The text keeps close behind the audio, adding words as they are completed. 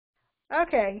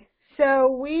Okay,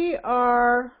 so we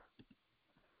are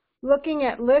looking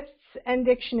at lists and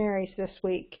dictionaries this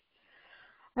week.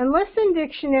 And lists and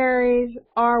dictionaries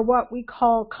are what we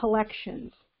call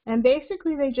collections. And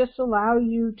basically they just allow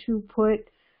you to put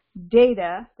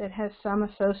data that has some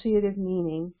associative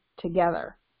meaning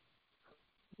together.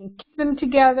 You can keep them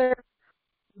together,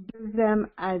 give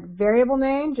them a variable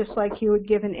name, just like you would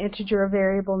give an integer a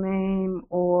variable name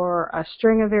or a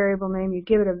string a variable name. You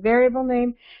give it a variable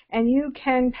name, and you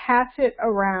can pass it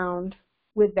around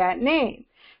with that name.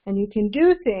 And you can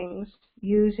do things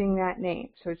using that name.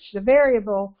 So it's a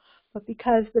variable, but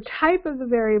because the type of the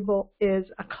variable is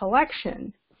a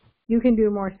collection, you can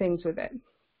do more things with it.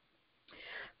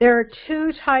 There are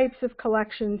two types of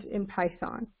collections in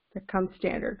Python that come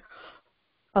standard: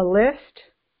 a list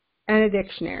and a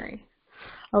dictionary.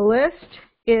 A list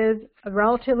is a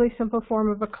relatively simple form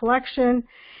of a collection.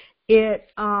 It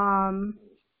has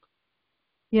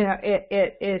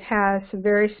some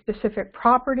very specific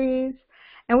properties,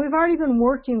 and we've already been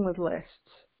working with lists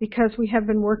because we have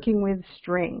been working with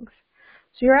strings.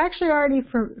 So you're actually already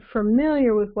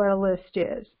familiar with what a list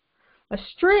is. A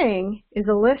string is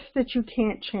a list that you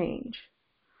can't change.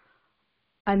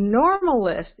 A normal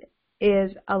list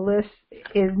is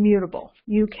mutable.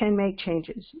 You can make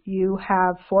changes. You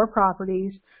have 4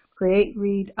 properties: create,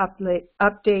 read,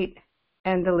 update,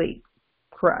 and delete.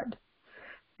 CRUD.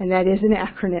 And that is an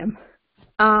acronym.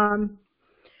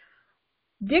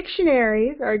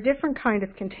 Dictionaries are a different kind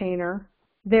of container.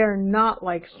 They're not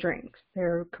like strings.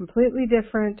 They're completely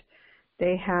different.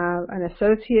 They have an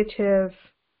associative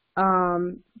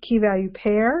key-value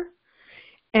pair,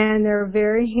 and they're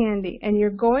very handy. And you're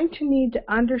going to need to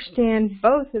understand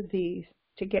both of these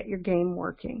to get your game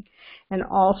working, and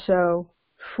also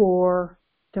for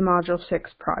the Module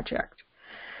 6 project.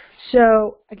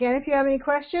 So again, if you have any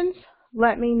questions,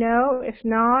 let me know. If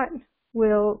not,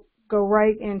 we'll go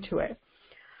right into it.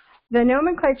 The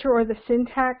nomenclature or the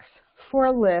syntax for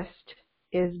a list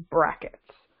is brackets.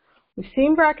 We've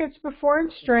seen brackets before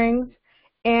in strings,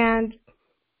 and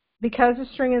because a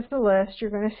string is the list,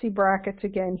 you're going to see brackets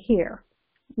again here.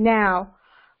 Now,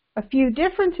 a few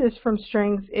differences from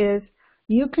strings is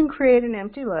you can create an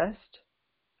empty list,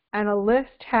 and a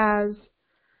list has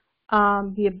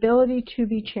the ability to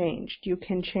be changed. You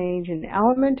can change an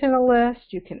element in a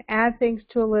list, you can add things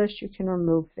to a list, you can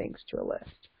remove things to a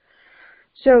list.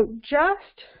 So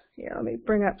let me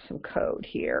bring up some code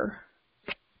here.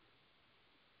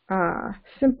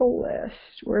 Simple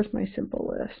list. Where's my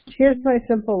simple list? Here's my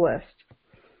simple list.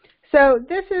 So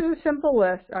this is a simple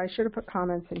list. I should have put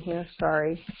comments in here,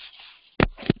 sorry.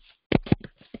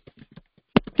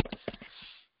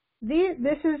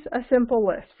 This is a simple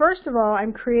list. First of all,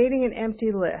 I'm creating an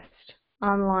empty list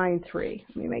on line 3.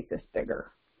 Let me make this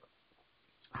bigger.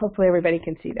 Hopefully everybody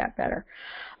can see that better.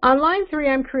 On line 3,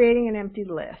 I'm creating an empty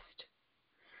list.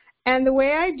 And the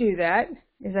way I do that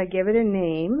is I give it a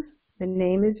name. The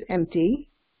name is empty.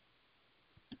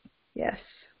 Yes.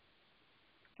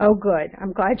 Oh, good.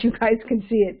 I'm glad you guys can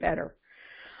see it better.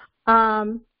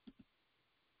 Sorry.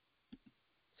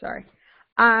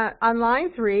 On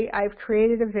line 3, I've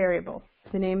created a variable.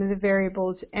 The name of the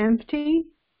variable is empty.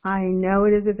 I know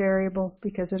it is a variable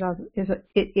because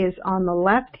it is on the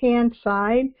left-hand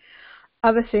side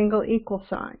of a single equal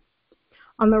sign.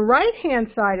 On the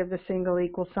right-hand side of the single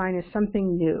equal sign is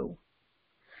something new.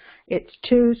 It's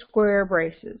 2 square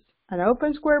braces, an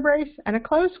open square brace and a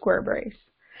closed square brace.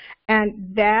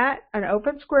 And an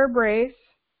open square brace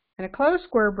and a closed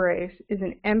square brace is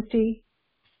an empty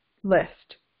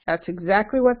list. That's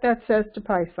exactly what that says to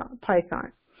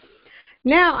Python.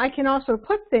 Now I can also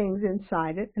put things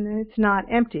inside it, and then it's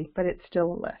not empty, but it's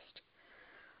still a list.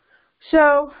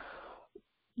 So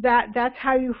that's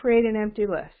how you create an empty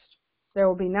list. There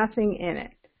will be nothing in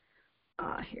it.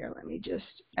 Here, let me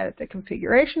just edit the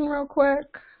configuration real quick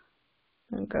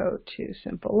and go to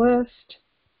simple list.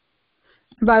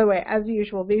 And by the way, as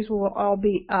usual, these will all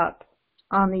be up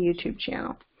on the YouTube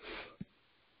channel.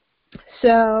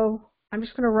 So I'm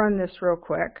just going to run this real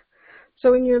quick. So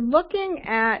when you're looking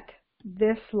at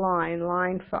this line,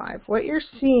 line 5, what you're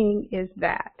seeing is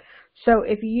that. So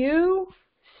if you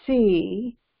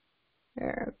see,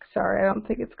 sorry, I don't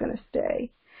think it's going to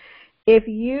stay. If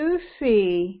you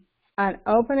see an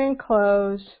open and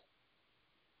close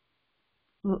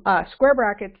square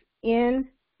brackets on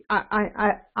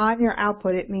your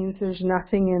output, it means there's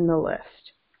nothing in the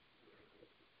list.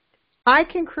 I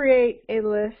can create a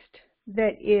list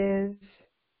that is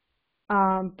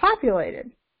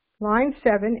populated. Line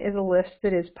 7 is a list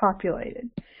that is populated.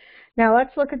 Now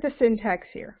let's look at the syntax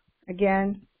here.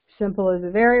 Again, Simple is a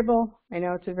variable. I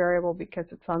know it's a variable because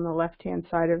it's on the left-hand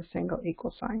side of a single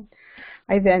equal sign.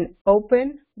 I then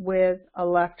open with a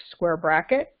left square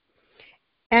bracket,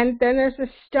 and then there's the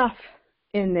stuff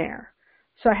in there.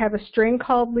 So I have a string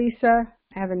called Lisa,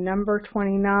 I have a number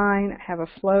 29, I have a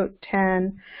float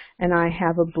 10, and I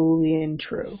have a Boolean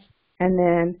true. And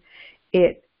then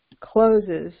it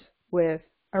closes with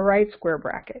a right square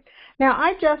bracket. Now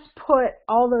I just put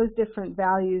all those different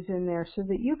values in there so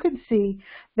that you could see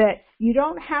that you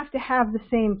don't have to have the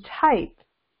same type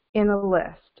in a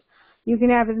list. You can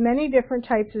have as many different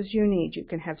types as you need. You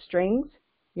can have strings,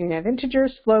 you can have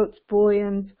integers, floats,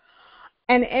 booleans,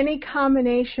 and any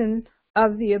combination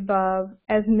of the above,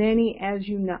 as many as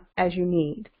you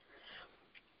need.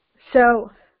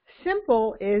 So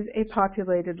simple is a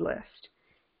populated list.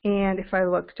 And if I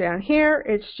look down here,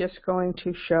 it's just going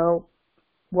to show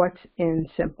what's in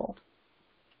simple.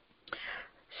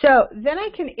 So then I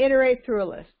can iterate through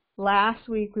a list. Last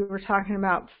week we were talking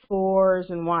about fors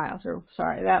and whiles, or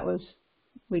sorry, that was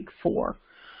week 4.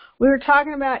 We were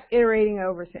talking about iterating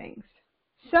over things.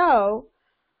 So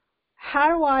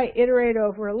how do I iterate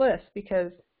over a list?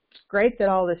 Because it's great that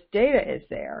all this data is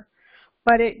there,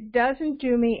 but it doesn't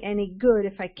do me any good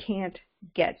if I can't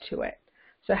get to it.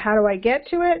 So how do I get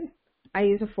to it? I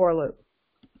use a for loop.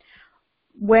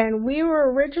 When we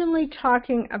were originally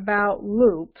talking about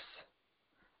loops,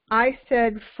 I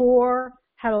said for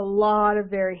had a lot of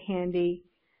very handy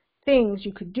things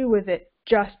you could do with it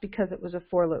just because it was a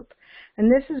for loop.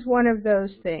 And this is one of those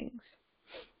things.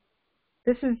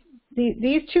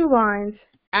 These 2 lines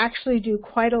actually do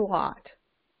quite a lot.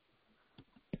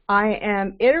 I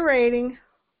am iterating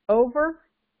over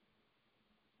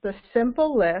the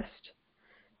simple list,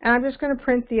 and I'm just going to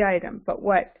print the item. But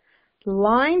what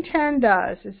line 10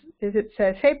 does is it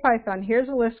says, hey Python, here's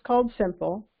a list called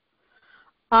simple.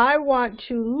 I want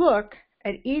to look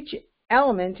at each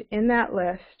element in that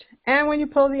list, and when you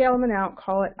pull the element out,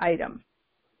 call it item.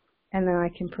 And then I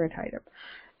can print item.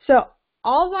 So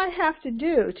all I have to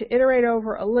do to iterate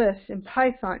over a list in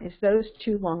Python is those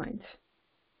 2 lines.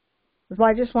 Because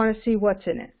I just want to see what's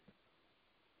in it.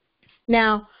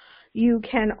 Now, you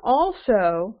can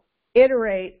also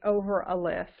iterate over a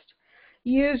list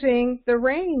using the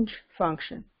range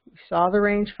function. We saw the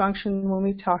range function when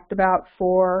we talked about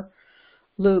for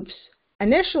loops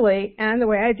initially, and the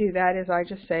way I do that is I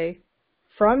just say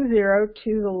from 0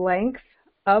 to the length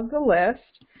of the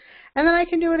list, and then I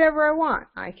can do whatever I want.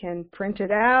 I can print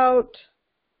it out,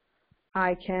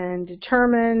 I can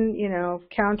determine,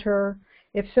 counter,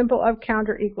 if simple of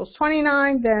counter equals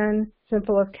 29, then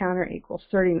simple of counter equals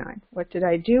 39. What did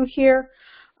I do here?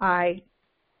 I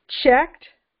checked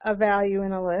a value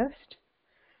in a list,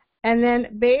 and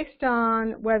then based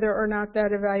on whether or not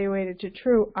that evaluated to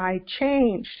true, I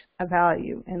changed a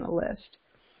value in a list.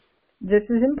 This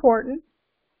is important.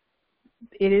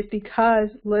 It is because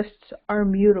lists are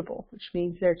mutable, which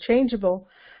means they're changeable,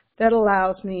 that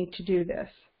allows me to do this.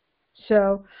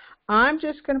 So I'm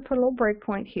just going to put a little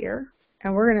breakpoint here,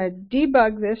 and we're going to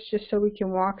debug this just so we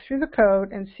can walk through the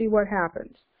code and see what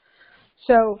happens.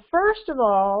 So first of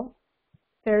all,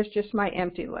 there's just my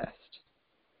empty list.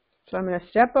 So I'm going to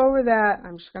step over that.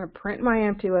 I'm just going to print my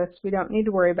empty list. We don't need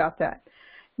to worry about that.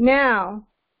 Now,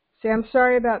 see, I'm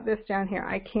sorry about this down here.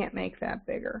 I can't make that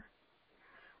bigger.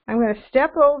 I'm going to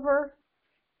step over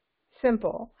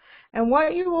simple. And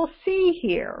what you will see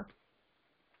here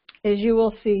is you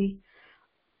will see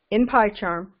in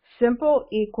PyCharm simple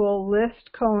equal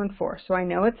list colon 4. So I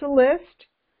know it's a list.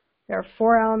 There are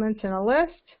 4 elements in a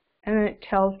list, and then it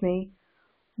tells me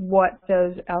what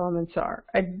those elements are.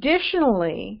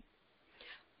 Additionally,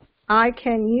 I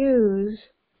can use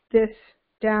this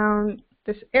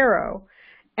arrow,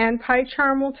 and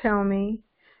PyCharm will tell me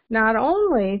not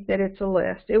only that it's a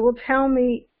list, it will tell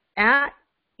me at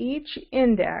each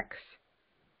index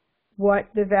what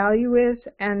the value is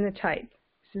and the type.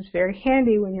 This is very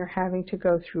handy when you're having to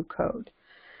go through code.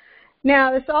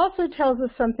 Now, this also tells us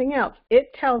something else.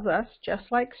 It tells us,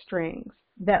 just like strings,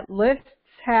 that lists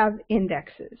have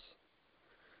indexes.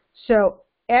 So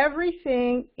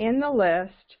everything in the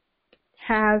list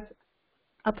has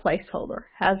a placeholder,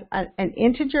 has an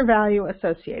integer value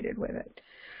associated with it.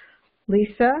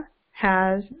 Lisa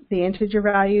has the integer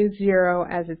value 0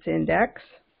 as its index.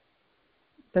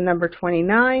 The number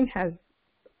 29 has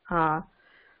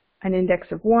an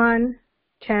index of 1.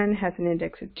 10 has an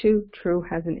index of 2. True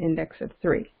has an index of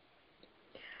 3.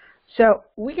 So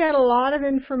we get a lot of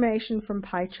information from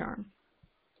PyCharm.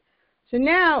 So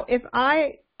now if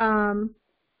I'm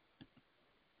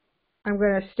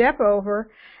going to step over,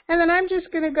 and then I'm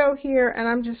just going to go here and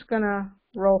I'm just going to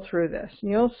roll through this.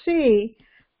 And you'll see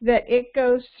that it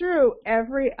goes through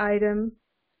every item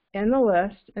in the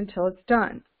list until it's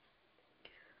done.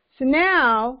 So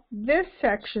now, this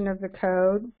section of the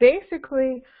code,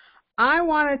 basically, I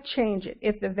want to change it.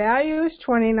 If the value is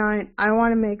 29, I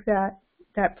want to make that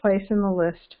place in the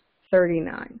list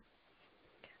 39.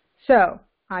 So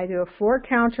I do a for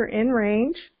counter in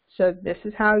range. So this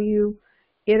is how you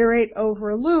iterate over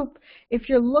a loop if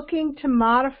you're looking to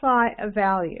modify a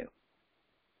value.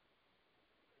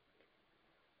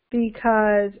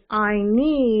 Because I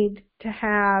need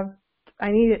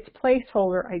its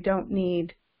placeholder, I don't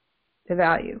need the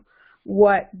value.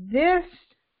 What this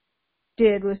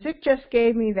did was it just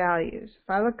gave me values. If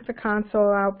I look at the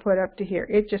console output up to here,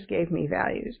 it just gave me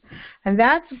values. And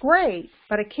that's great,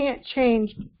 but I can't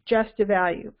change just a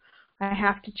value. I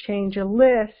have to change a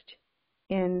list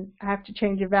I have to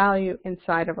change a value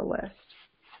inside of a list.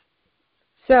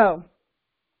 So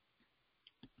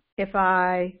if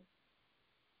I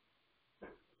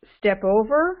step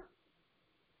over,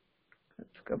 let's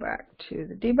go back to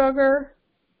the debugger,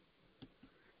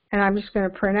 and I'm just going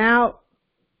to print out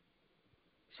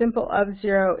simple of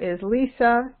 0 is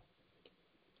Lisa.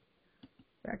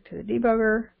 Back to the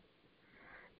debugger.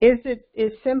 Is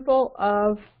simple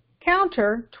of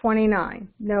counter 29?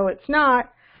 No, it's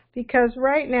not, because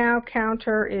right now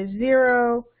counter is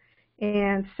 0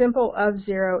 and simple of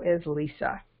 0 is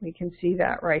Lisa. We can see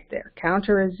that right there.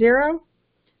 Counter is 0,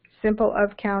 simple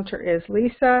of counter is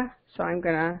Lisa. So I'm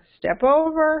going to step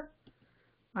over.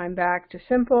 I'm back to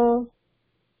simple.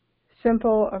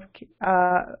 Simple of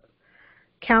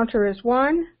counter is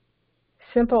 1.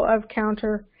 Simple of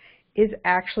counter is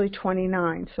actually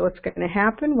 29. So what's going to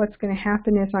happen? What's going to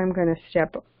happen is I'm going to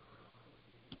step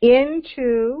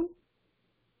into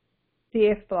the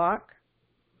if block.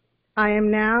 I am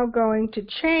now going to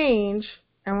change.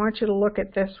 I want you to look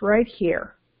at this right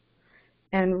here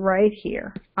and right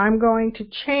here. I'm going to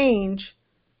change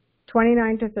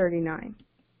 29 to 39.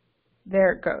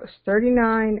 There it goes,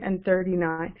 39 and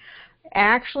 39.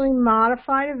 Actually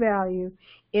modified a value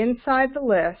inside the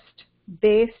list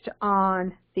based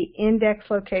on the index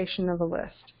location of the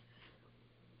list.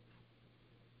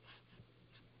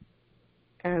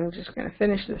 And I'm just going to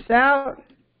finish this out,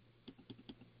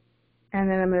 and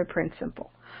then I'm going to print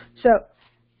simple. So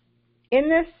in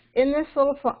this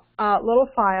little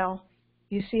file,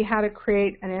 you see how to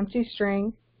create an empty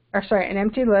string, or sorry, an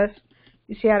empty list.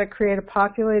 You see how to create a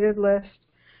populated list.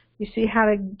 You see how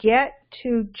to get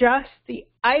to just the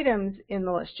items in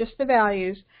the list, just the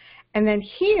values. And then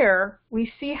here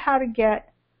we see how to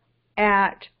get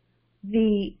at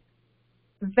the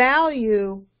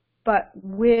value, but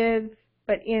with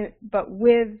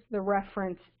the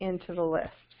reference into the list.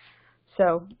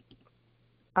 So,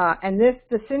 and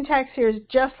the syntax here is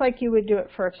just like you would do it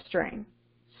for a string.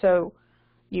 So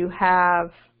you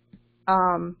have,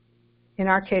 in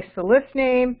our case, the list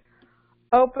name,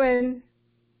 open,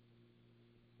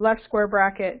 left square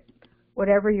bracket,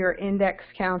 whatever your index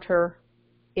counter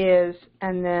is,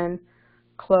 and then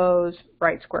close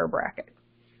right square bracket.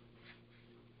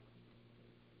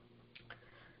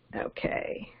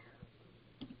 Okay.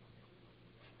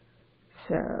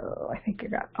 So I think I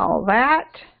got all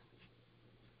that.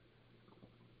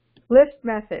 List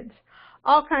methods.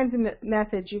 All kinds of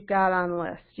methods you've got on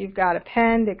lists. You've got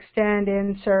append, extend,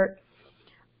 insert.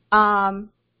 So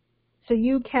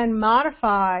you can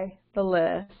modify the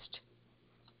list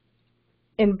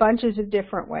in bunches of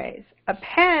different ways.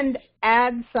 Append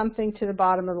adds something to the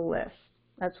bottom of the list.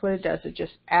 That's what it does. It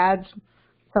just adds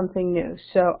something new.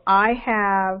 So I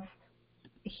have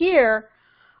here,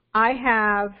 I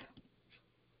have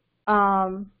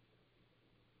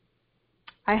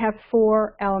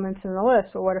 4 elements in the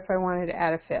list. So what if I wanted to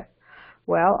add a 5th?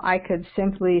 Well, I could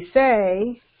simply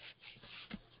say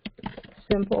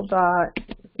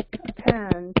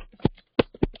simple.append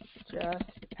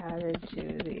just added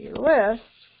to the list,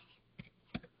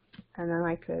 and then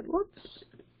I could,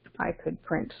 I could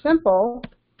print simple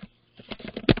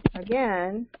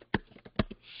again,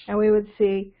 and we would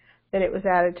see that it was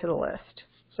added to the list.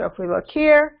 So if we look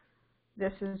here,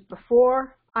 this is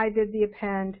before I did the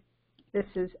append, this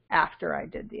is after I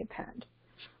did the append.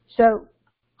 So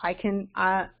I can,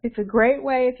 it's a great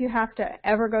way if you have to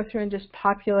ever go through and just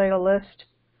populate a list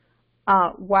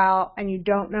and you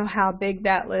don't know how big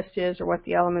that list is or what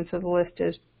the elements of the list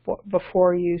is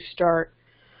before you start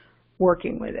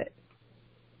working with it.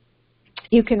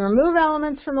 You can remove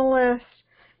elements from a list.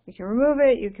 You can remove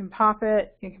it. You can pop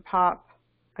it. You can pop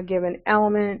a given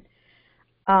element.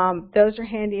 Those are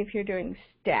handy if you're doing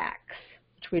stacks,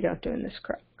 which we don't do in this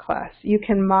class. You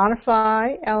can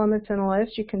modify elements in a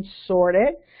list. You can sort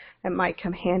it. It might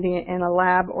come handy in a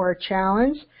lab or a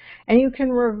challenge. And you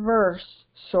can reverse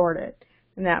sort it,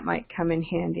 and that might come in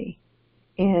handy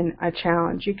in a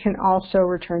challenge. You can also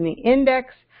return the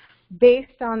index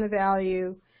based on the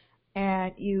value,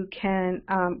 and you can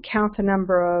count the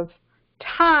number of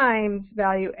times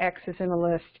value X is in a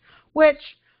list,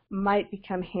 which might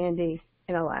become handy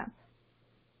in a lab.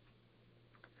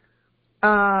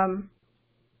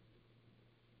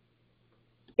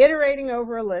 Iterating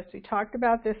over a list, we talked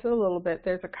about this a little bit.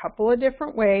 There's a couple of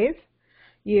different ways.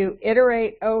 You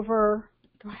iterate over,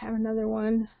 do I have another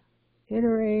one?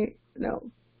 Iterate, no.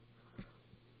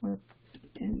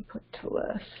 Input to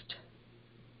list.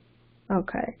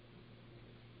 Okay.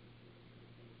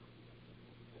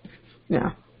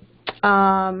 No.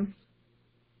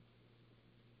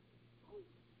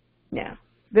 Yeah.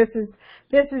 This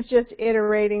is just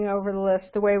iterating over the list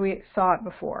the way we saw it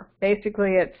before.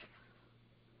 Basically, it's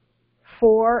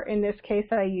for, in this case,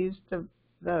 I used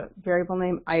the variable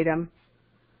name item.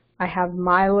 I have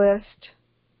my list,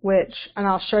 which, and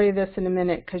I'll show you this in a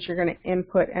minute because you're going to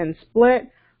input and split,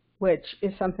 which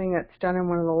is something that's done in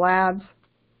one of the labs.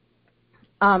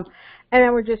 And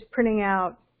then we're just printing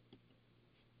out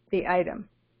the item.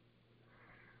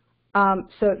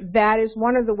 So that is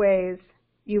one of the ways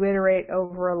you iterate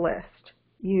over a list.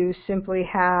 You simply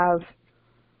you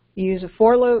use a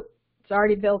for loop. It's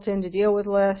already built in to deal with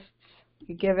lists.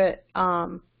 You give it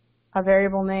a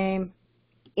variable name,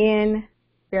 in,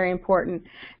 very important,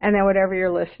 and then whatever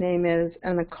your list name is,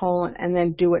 and the colon, and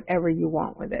then do whatever you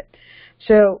want with it.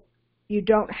 So you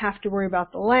don't have to worry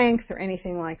about the length or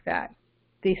anything like that.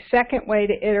 The second way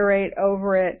to iterate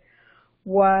over it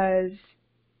was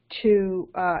to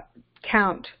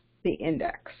count the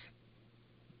index,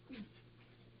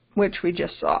 which we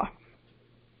just saw.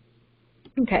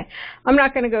 Okay, I'm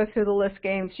not going to go through the list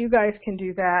games. You guys can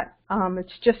do that.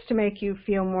 It's just to make you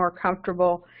feel more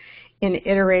comfortable in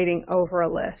iterating over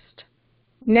a list.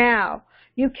 Now,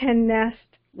 you can nest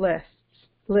lists,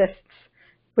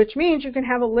 which means you can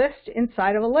have a list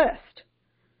inside of a list.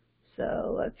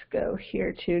 So let's go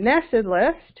here to nested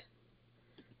list.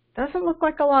 Doesn't look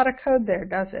like a lot of code there,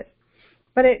 does it?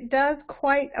 But it does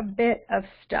quite a bit of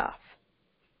stuff.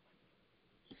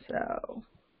 So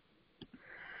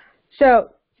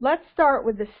let's start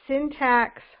with the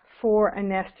syntax for a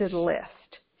nested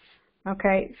list.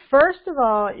 Okay, first of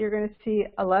all, you're going to see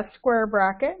a left square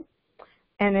bracket,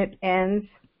 and it ends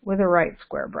with a right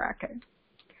square bracket.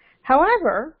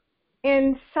 However,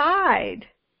 inside,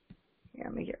 here,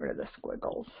 let me get rid of the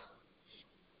squiggles.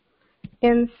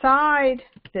 Inside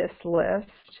this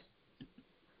list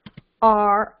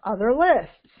are other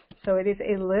lists. So it is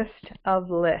a list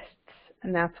of lists,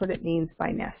 and that's what it means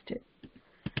by nested.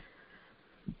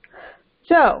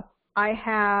 So I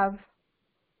have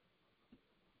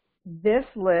this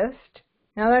list.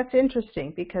 Now that's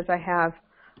interesting because I have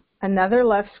another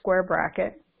left square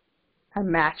bracket, a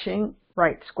matching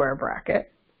right square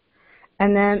bracket,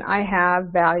 and then I have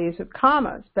values of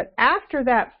commas. But after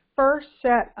that first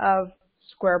set of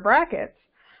square brackets,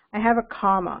 I have a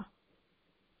comma.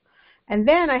 And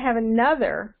then I have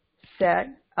another set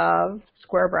of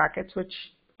square brackets, which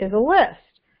is a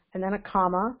list, and then a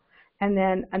comma, and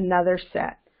then another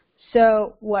set.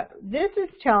 So what this is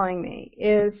telling me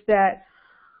is that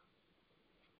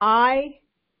I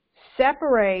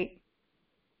separate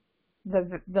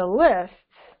the lists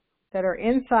that are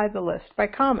inside the list by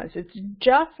commas. It's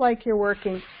just like you're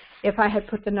working if I had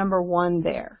put the number 1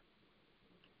 there,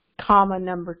 comma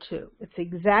number 2. It's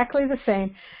exactly the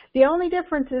same. The only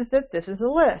difference is that this is a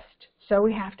list, so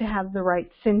we have to have the right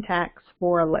syntax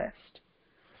for a list.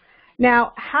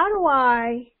 Now, how do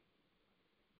I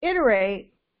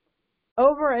iterate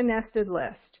over a nested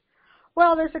list?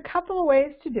 Well, there's a couple of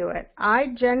ways to do it. I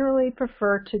generally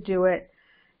prefer to do it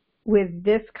with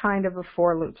this kind of a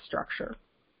for loop structure.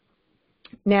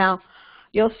 Now,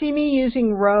 you'll see me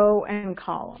using row and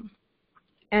column.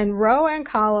 And row and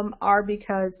column are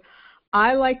because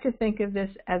I like to think of this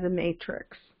as a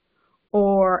matrix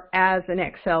or as an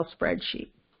Excel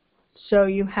spreadsheet. So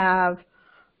you have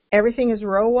everything is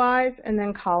row-wise and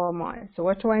then column-wise. So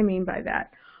what do I mean by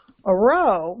that? A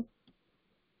row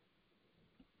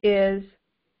is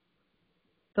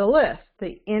the list,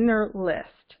 the inner list.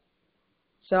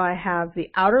 So I have the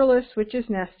outer list, which is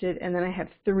nested, and then I have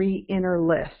 3 inner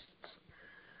lists.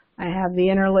 I have the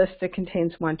inner list that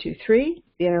contains 1, 2, 3,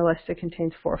 the inner list that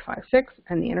contains 4, 5, 6,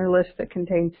 and the inner list that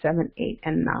contains 7, 8,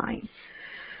 and 9.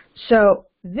 So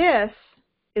this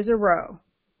is a row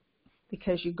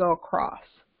because you go across.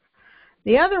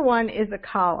 The other one is a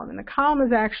column, and the column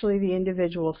is actually the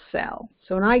individual cell.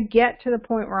 So when I get to the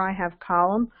point where I have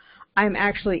column, I'm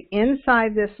actually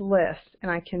inside this list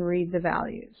and I can read the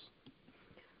values.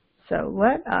 So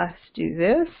let us do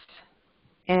this,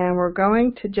 and we're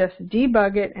going to just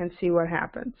debug it and see what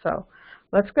happens. So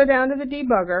let's go down to the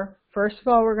debugger. First of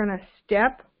all, we're going to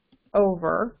step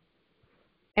over,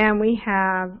 and we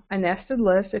have a nested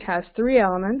list. It has 3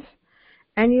 elements,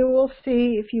 and you will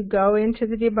see if you go into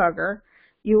the debugger,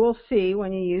 you will see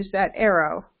when you use that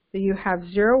arrow that you have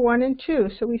 0, 1, and 2.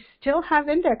 So we still have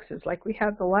indexes like we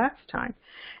had the last time,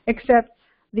 except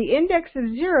the index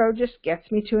of 0 just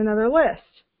gets me to another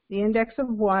list. The index of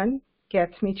 1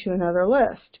 gets me to another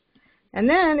list. And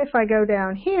then if I go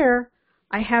down here,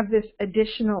 I have this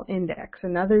additional index,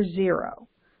 another 0,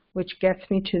 which gets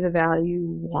me to the value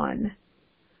 1.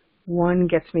 1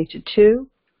 gets me to 2.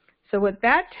 So what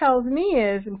that tells me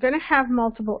is I'm going to have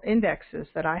multiple indexes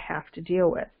that I have to deal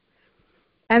with.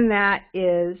 And that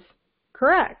is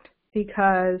correct,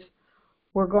 because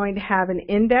we're going to have an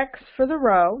index for the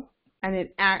row and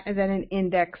then an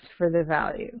index for the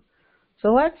value.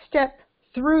 So let's step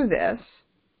through this,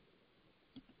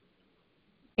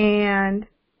 and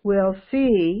we'll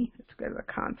see, let's go to the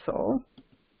console,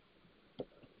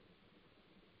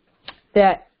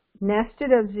 that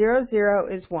nested of 0,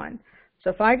 0 is 1. So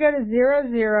if I go to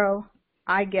 0, 0,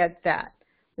 I get that.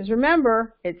 Because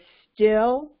remember, it's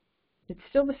still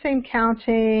the same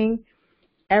counting.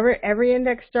 Every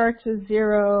index starts with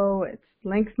 0. It's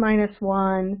length minus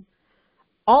 1.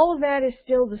 All of that is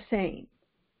still the same.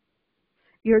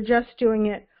 You're just doing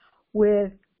it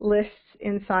with lists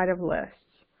inside of lists.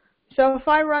 So if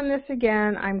I run this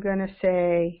again, I'm going to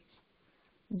say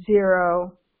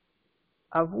 0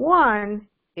 of 1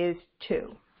 is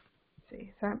 2.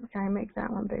 See, can I make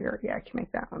that one bigger? Yeah, I can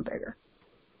make that one bigger.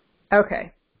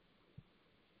 Okay.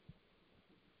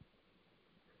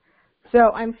 So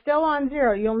I'm still on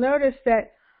 0. You'll notice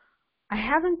that I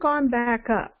haven't gone back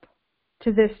up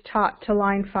to this top to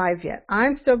line 5 yet.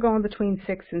 I'm still going between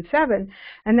 6 and 7,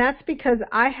 and that's because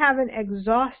I haven't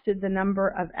exhausted the number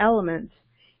of elements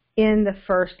in the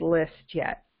first list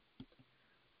yet.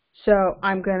 So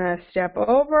I'm going to step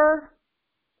over.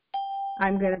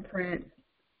 I'm going to print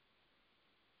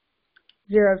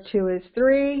 0 of 2 is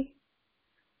 3,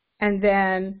 and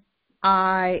then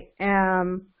I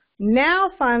am now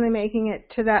finally making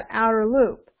it to that outer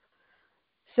loop.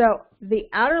 So the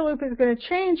outer loop is going to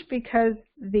change because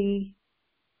the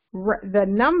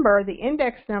number, the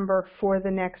index number for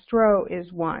the next row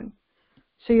is 1.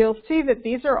 So you'll see that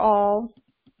these are all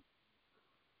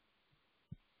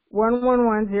 1, 1,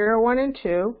 1, 0, 1, and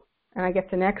 2, and I get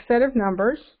the next set of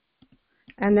numbers,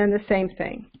 and then the same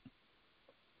thing.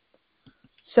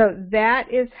 So that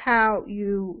is how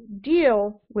you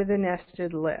deal with a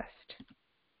nested list.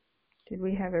 Did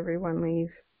we have everyone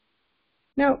leave?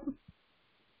 Nope.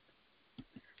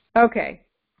 Okay,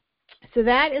 so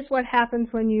that is what happens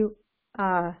when you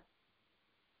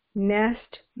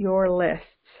nest your lists.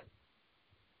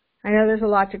 I know there's a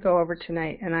lot to go over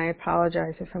tonight, and I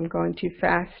apologize if I'm going too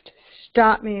fast.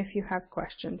 Stop me if you have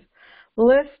questions.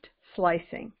 List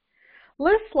slicing.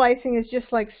 List slicing is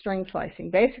just like string slicing.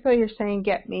 Basically, you're saying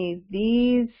get me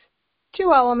these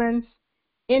 2 elements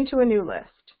into a new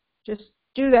list. Just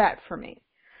do that for me.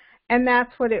 And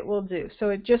that's what it will do.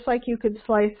 So it just like you could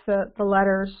slice the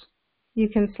letters, you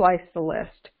can slice the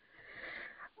list.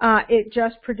 It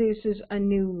just produces a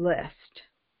new list.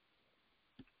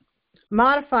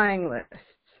 Modifying lists.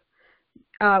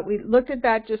 We looked at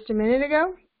that just a minute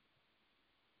ago.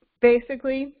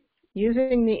 Basically,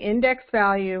 using the index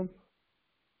value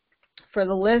for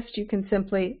the list, you can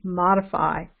simply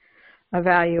modify a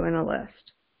value in a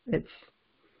list. It's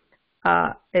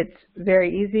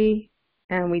very easy.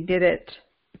 And we did it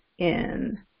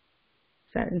in,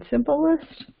 is that in Simple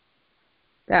List?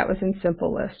 That was in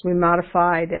Simple List. We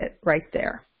modified it right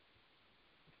there.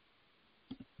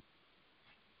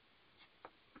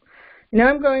 Now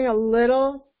I'm going a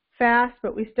little fast,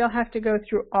 but we still have to go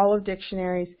through all of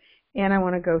dictionaries, and I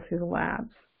want to go through the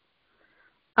labs.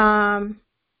 I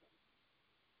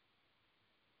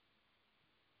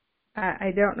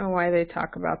don't know why they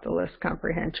talk about the list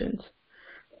comprehensions.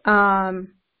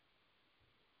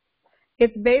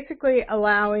 It's basically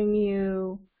allowing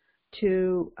you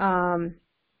to,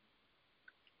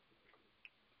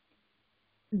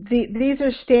 these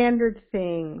are standard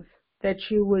things that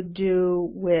you would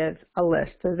do with a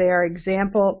list. So they are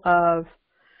example of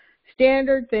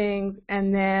standard things,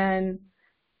 and then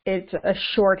it's a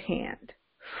shorthand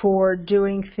for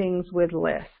doing things with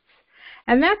lists.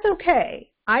 And that's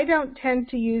okay. I don't tend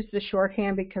to use the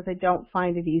shorthand because I don't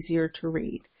find it easier to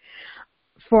read.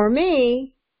 For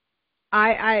me,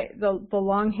 the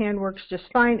longhand works just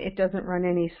fine. It doesn't run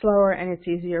any slower, and it's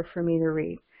easier for me to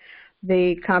read.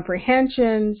 The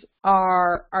comprehensions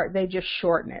they just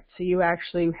shorten it, so you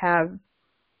actually have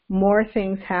more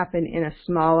things happen in a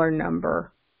smaller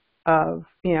number of,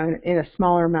 in a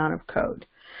smaller amount of code.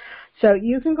 So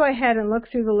you can go ahead and look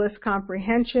through the list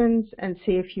comprehensions and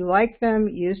see if you like them,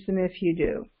 use them if you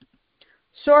do.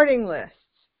 Sorting lists.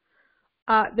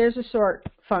 There's a sort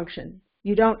function.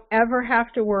 You don't ever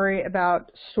have to worry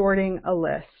about sorting a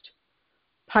list.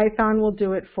 Python will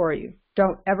do it for you.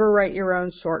 Don't ever write your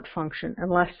own sort function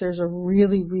unless there's a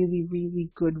really, really, really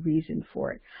good reason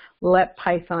for it. Let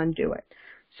Python do it.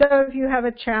 So if you have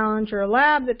a challenge or a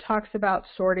lab that talks about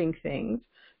sorting things,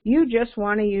 you just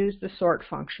want to use the sort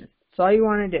function. That's all you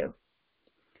want to do.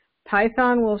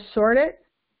 Python will sort it,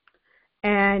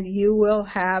 and you will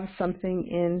have something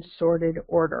in sorted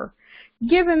order.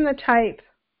 Given the type,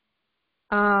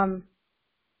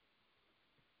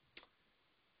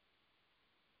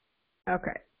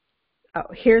 okay. Oh,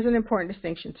 here's an important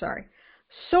distinction, sorry.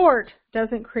 Sort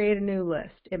doesn't create a new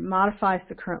list. It modifies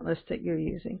the current list that you're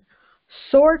using.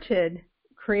 Sorted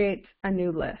creates a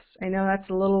new list. I know that's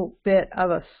a little bit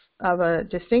of a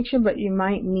distinction, but you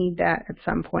might need that at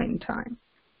some point in time.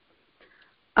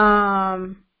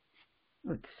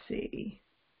 Let's see.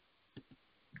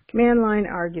 Command line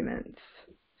arguments.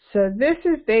 So this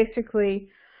is basically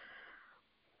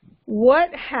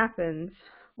what happens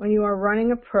when you are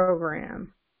running a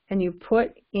program and you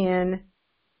put in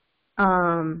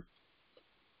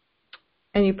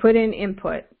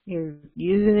input, you're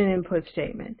using an input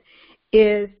statement,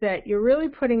 is that you're really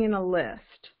putting in a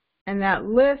list, and that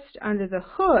list under the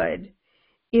hood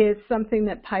is something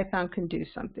that Python can do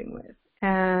something with,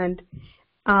 and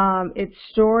it's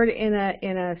stored in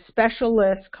a special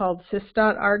list called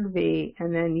sys.argv,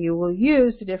 and then you will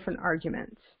use the different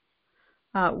arguments.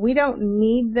 We don't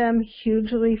need them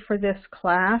hugely for this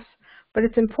class, but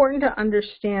it's important to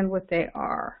understand what they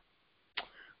are.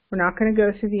 We're not going to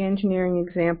go through the engineering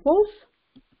examples.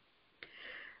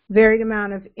 Varied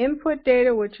amount of input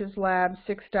data, which is lab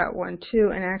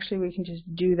 6.12, and actually we can just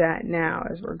do that now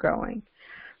as we're going.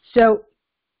 So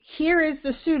here is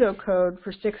the pseudocode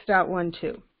for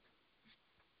 6.12.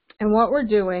 And what we're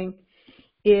doing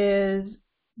is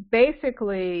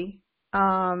basically,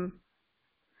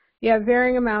 you have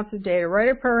varying amounts of data. Write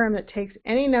a program that takes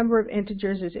any number of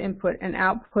integers as input and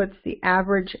outputs the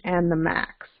average and the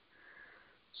max.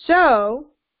 So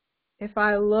if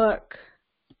I look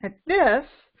at this,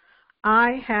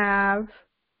 I have,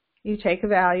 you take a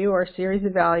value or a series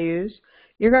of values,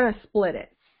 you're going to split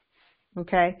it,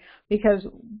 okay? Because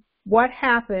what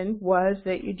happened was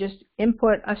that you just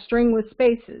input a string with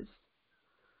spaces.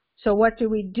 So what do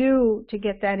we do to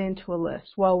get that into a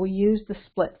list? Well, we use the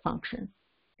split function.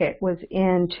 It was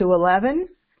in 211,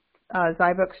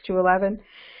 zyBooks 211,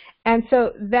 and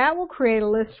so that will create a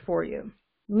list for you.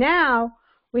 Now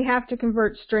we have to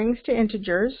convert strings to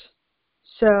integers,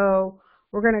 so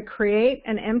we're going to create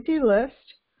an empty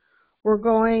list. We're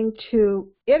going to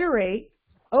iterate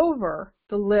over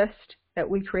the list that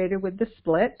we created with the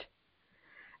split,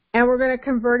 and we're going to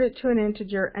convert it to an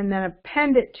integer and then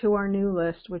append it to our new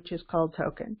list, which is called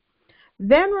token.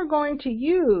 Then we're going to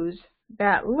use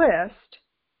that list,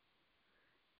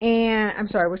 and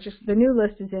which is the new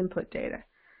list is input data.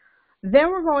 Then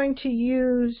we're going to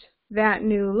use that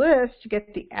new list to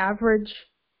get the average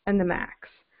and the max.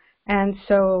 And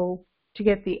so to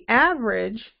get the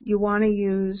average, you want to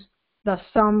use the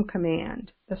sum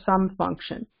command, the sum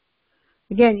function.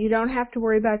 Again, you don't have to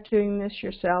worry about doing this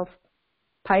yourself.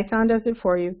 Python does it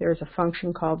for you. There's a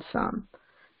function called sum.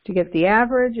 To get the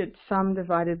average, it's sum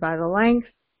divided by the length.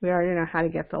 We already know how to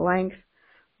get the length.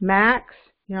 Max,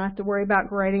 you don't have to worry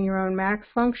about writing your own max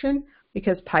function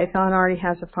because Python already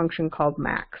has a function called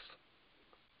max.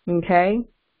 Okay?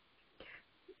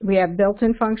 We have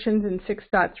built-in functions in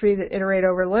 6.3 that iterate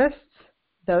over lists.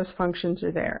 Those functions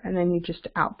are there, and then you just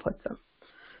output them.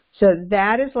 So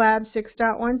that is lab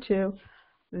 6.12.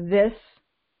 This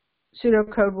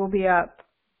pseudocode will be up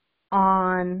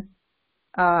on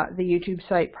the YouTube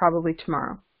site probably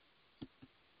tomorrow.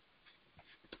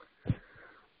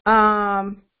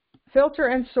 Filter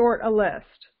and sort a list.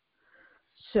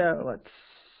 So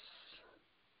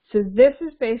this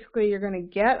is basically, you're going to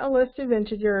get a list of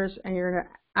integers and you're going to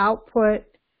output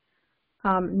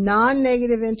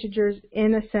non-negative integers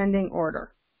in ascending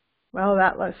order. Well,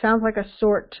 that sounds like a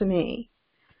sort to me.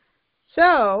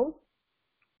 So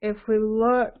if we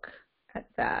look at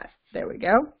that, there we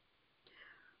go.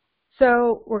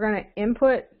 So we're going to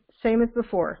input, same as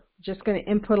before, just going to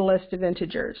input a list of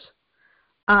integers.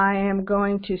 I am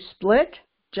going to split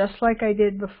just like I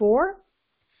did before.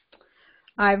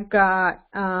 I've got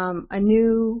a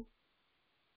new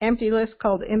empty list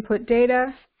called input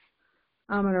data.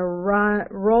 I'm going to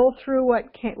roll through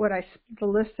the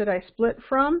list that I split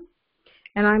from,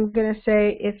 and I'm going to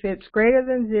say if it's greater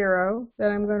than 0,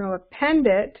 then I'm going to append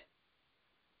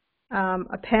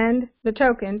the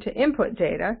token to input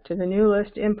data, to the new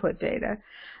list input data,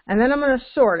 and then I'm going to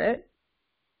sort it,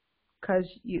 because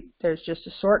there's just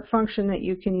a sort function that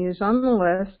you can use on the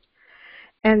list,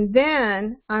 and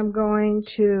then I'm going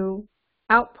to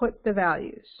output the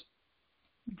values.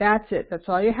 That's it. That's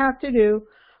all you have to do.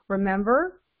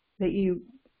 Remember that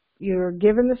you're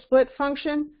given the split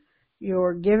function,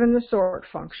 you're given the sort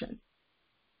function.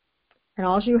 And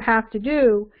all you have to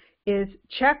do is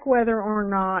check whether or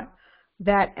not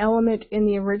that element in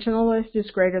the original list is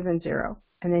greater than 0.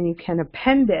 And then you can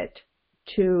append it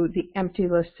to the empty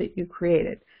list that you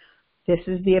created. This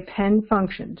is the append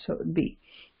function, so it would be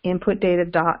input data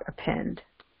dot append.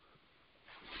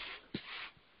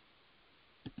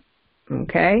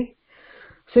 Okay,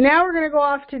 so now we're going to go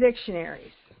off to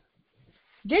dictionaries.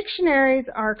 Dictionaries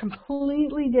are a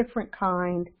completely different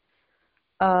kind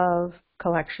of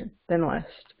collection than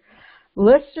lists.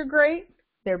 Lists are great.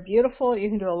 They're beautiful. You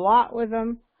can do a lot with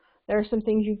them. There are some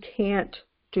things you can't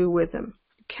do with them.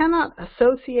 You cannot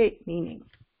associate meaning.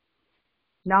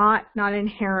 Not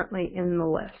inherently in the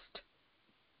list.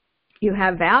 You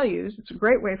have values. It's a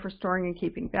great way for storing and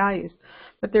keeping values.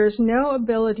 But there's no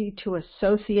ability to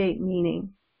associate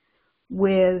meaning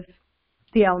with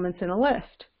the elements in a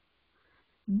list.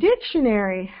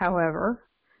 Dictionary, however,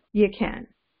 you can.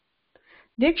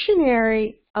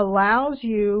 Dictionary allows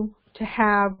you to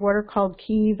have what are called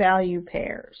key-value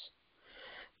pairs.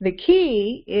 The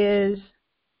key is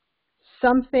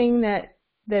something that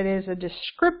is a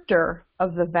descriptor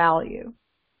of the value.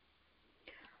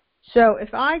 So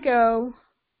if I go,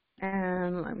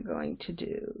 and I'm going to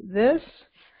do this,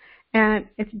 and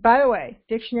it's, by the way,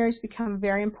 dictionaries become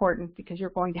very important because you're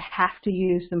going to have to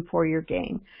use them for your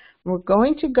game. We're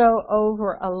going to go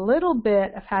over a little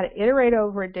bit of how to iterate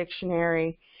over a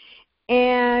dictionary,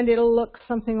 and it'll look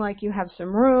something like you have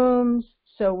some rooms,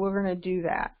 so we're going to do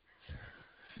that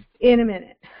in a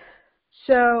minute.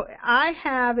 So I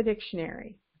have a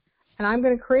dictionary, and I'm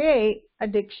going to create a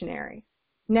dictionary.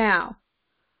 Now,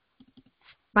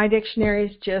 my dictionary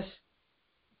is just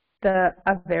a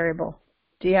variable,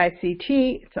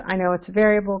 DICT. So I know it's a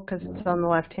variable because it's on the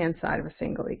left-hand side of a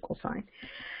single equal sign.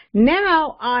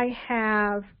 Now I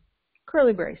have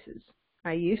curly braces.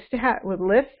 I used to have, with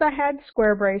lists I had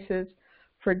square braces.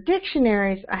 For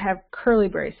dictionaries, I have curly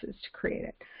braces to create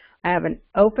it. I have an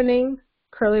opening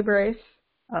curly brace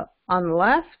on the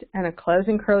left and a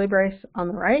closing curly brace on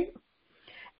the right.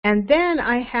 And then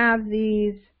I have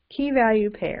these key value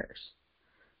pairs.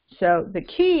 So the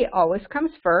key always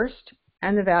comes first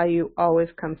and the value always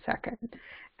comes second.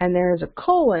 And there's a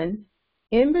colon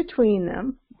in between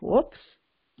them. Whoops.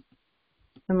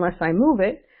 Unless I move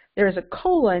it, there's a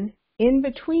colon in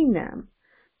between them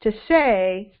to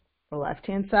say the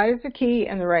left-hand side is the key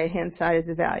and the right-hand side is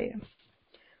the value.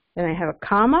 Then I have a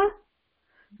comma,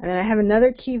 and then I have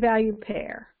another key value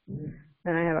pair.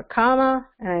 Then I have a comma,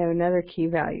 and I have another key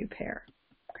value pair.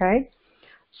 Okay?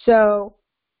 So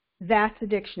that's a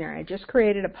dictionary. I just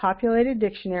created a populated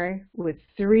dictionary with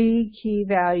 3 key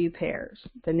value pairs.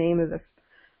 The name of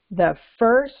the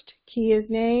first key is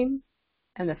name,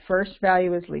 and the first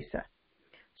value is Lisa.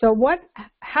 So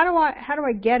how do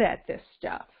I get at this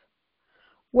stuff?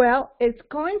 Well, it's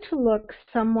going to look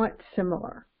somewhat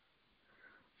similar.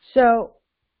 So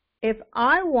if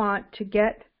I want to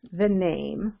get the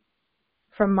name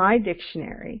from my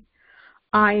dictionary,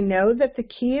 I know that the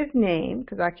key is name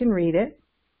because I can read it.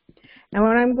 And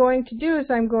what I'm going to do is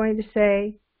I'm going to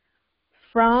say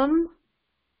from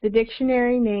the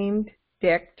dictionary named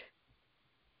dict,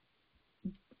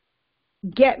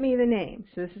 get me the name.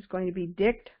 So this is going to be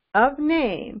dict of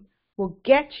name will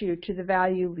get you to the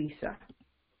value Lisa.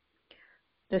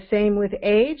 The same with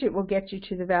age, it will get you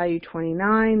to the value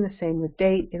 29. The same with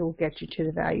date, it will get you to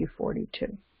the value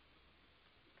 42.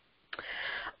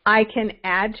 I can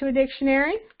add to a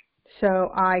dictionary,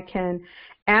 so I can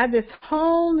add this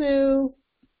whole new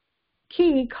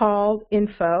key called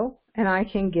info, and I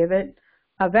can give it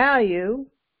a value,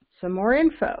 some more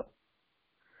info.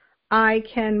 I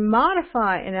can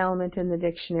modify an element in the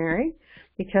dictionary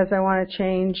because I want to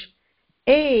change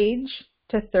age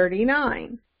to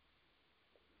 39.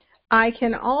 I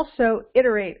can also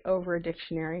iterate over a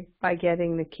dictionary by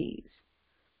getting the keys.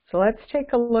 So let's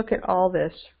take a look at all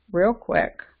this real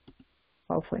quick.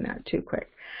 Hopefully not too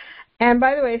quick. And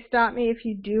by the way, stop me if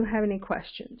you do have any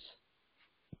questions.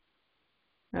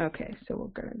 Okay, so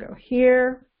we're going to go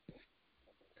here.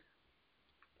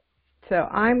 So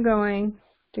I'm going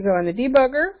to go in the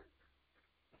debugger,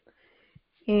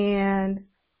 and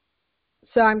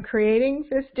so I'm creating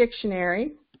this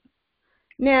dictionary.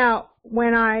 Now,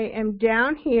 when I am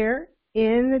down here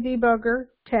in the debugger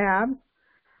tab,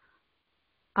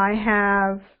 I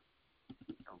have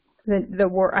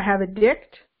I have a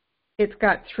dict. It's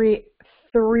got three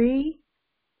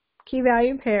key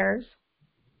value pairs,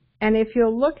 and if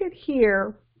you'll look at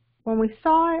here, when we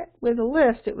saw it with a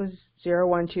list, it was 0,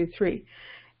 1, 2, 3.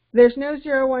 There's no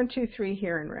 0, 1, 2, 3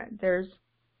 here in red. There's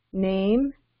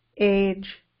name, age,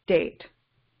 date.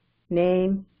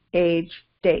 Name, age,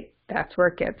 date. That's where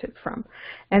it gets it from.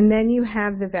 And then you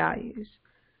have the values.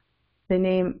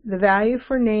 The value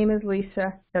for name is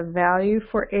Lisa. The value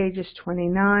for age is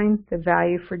 29. The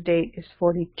value for date is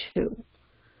 42.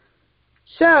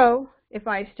 So if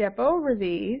I step over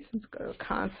these, let's go to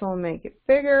console and make it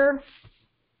bigger.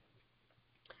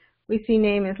 We see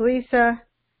name is Lisa,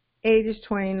 age is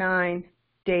 29,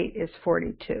 date is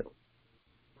 42.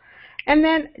 And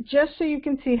then just so you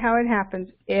can see how it happens,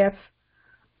 if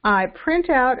I print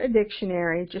out a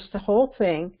dictionary, just the whole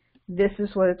thing, this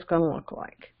is what it's going to look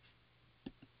like.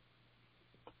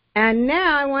 And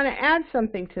now I want to add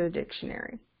something to the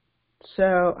dictionary.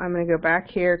 So I'm going to go back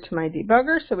here to my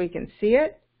debugger so we can see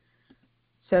it.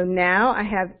 So now I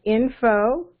have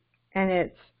info, and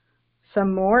it's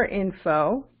some more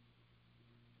info,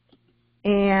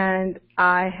 and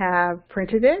I have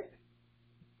printed it.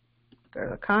 Go to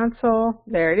the console.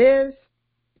 There it is.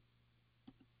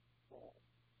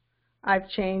 I've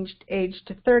changed age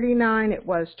to 39. It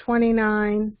was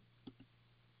 29.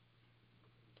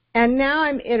 And now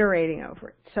I'm iterating over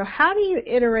it. So how do you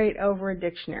iterate over a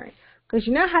dictionary? Because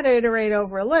you know how to iterate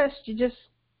over a list. You just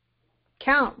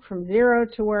count from 0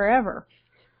 to wherever,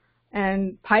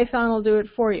 and Python will do it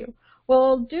for you.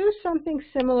 Well, it'll do something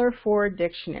similar for a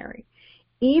dictionary.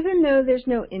 Even though there's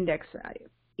no index value,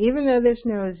 even though there's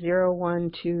no 0,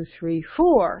 1, 2, 3,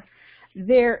 4,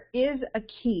 there is a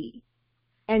key,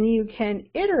 and you can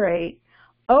iterate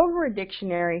over a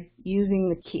dictionary using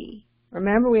the key.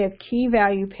 Remember, we have key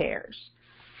value pairs.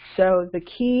 So the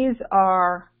keys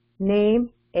are name,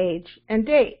 age, and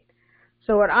date.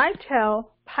 So what I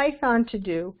tell Python to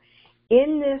do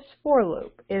in this for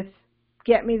loop is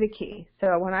get me the key.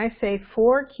 So when I say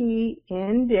for key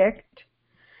in dict,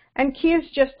 and key is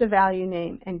just the value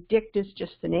name, and dict is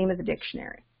just the name of the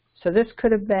dictionary. So this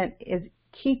could have been,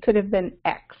 key could have been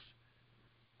X.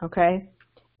 Okay?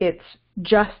 It's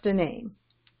just a name.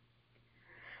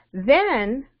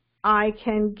 Then I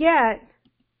can get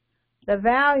the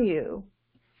value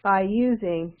by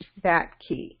using that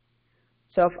key.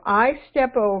 So if I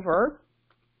step over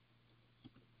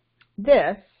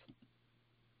this,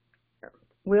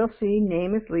 we'll see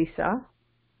name is Lisa.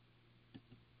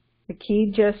 The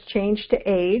key just changed to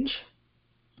age.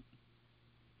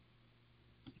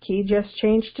 The key just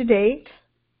changed to date.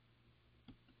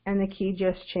 And the key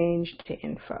just changed to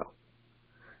info.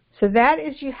 So that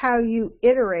is how you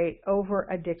iterate over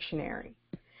a dictionary.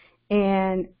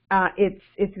 And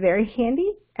it's very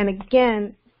handy. And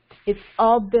again, it's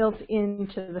all built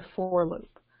into the for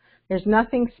loop. There's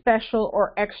nothing special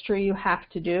or extra you have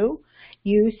to do.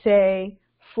 You say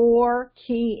for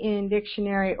key in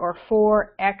dictionary or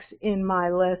for X in my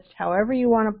list, however you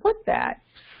want to put that,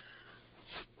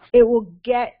 it will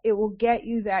get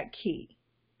you that key,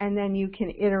 and then you can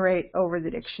iterate over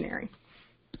the dictionary.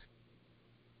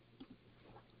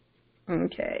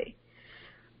 Okay.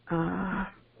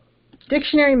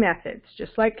 Dictionary methods,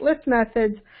 just like list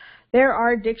methods, there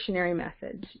are dictionary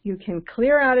methods. You can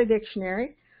clear out a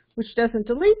dictionary, which doesn't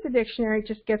delete the dictionary,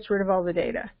 just gets rid of all the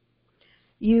data.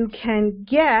 You can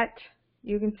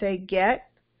say get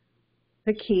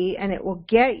the key, and it will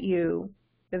get you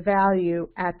the value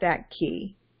at that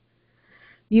key.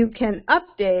 You can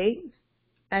update,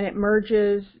 and it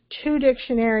merges two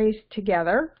dictionaries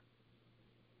together.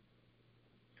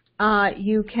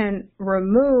 You can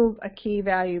remove a key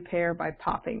value pair by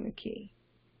popping the key.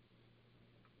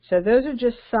 So those are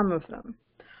just some of them.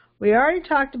 We already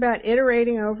talked about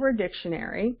iterating over a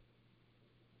dictionary,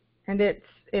 and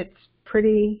it's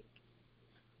pretty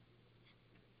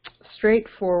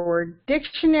straightforward.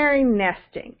 Dictionary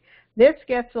nesting. This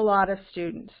gets a lot of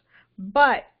students,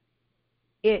 but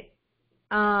it's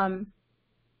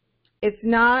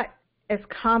not as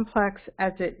complex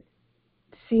as it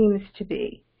seems to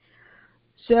be.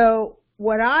 So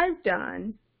what I've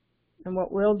done, and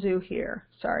what we'll do here,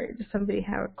 sorry, does somebody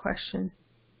have a question?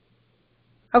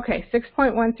 Okay,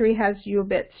 6.13 has you a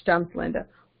bit stumped, Linda.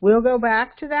 We'll go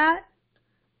back to that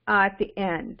at the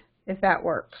end, if that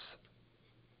works.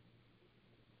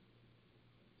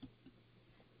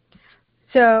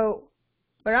 So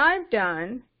what I've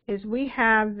done is we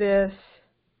have this,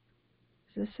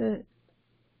 is this it?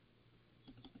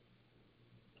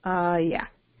 Yeah.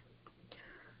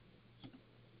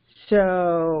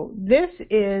 So this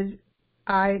is,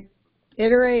 I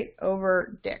iterate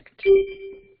over dict.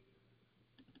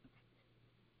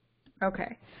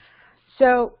 Okay.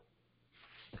 So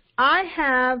I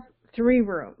have 3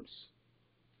 rooms.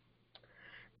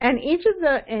 And each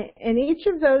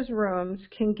of those rooms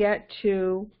can get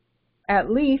to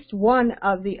at least one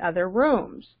of the other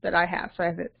rooms that I have. So I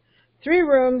have 3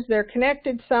 rooms, they're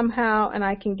connected somehow, and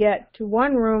I can get to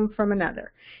one room from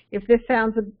another. If this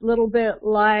sounds a little bit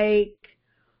like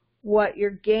what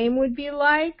your game would be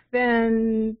like,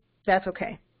 then that's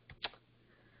okay.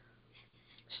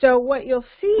 So what you'll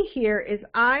see here is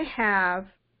I have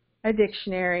a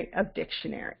dictionary of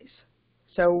dictionaries.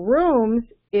 So rooms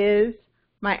is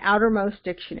my outermost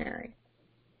dictionary.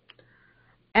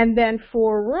 And then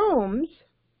for rooms,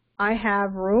 I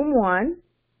have room 1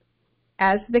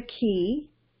 as the key.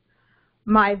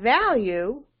 My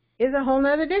value is a whole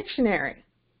nother dictionary.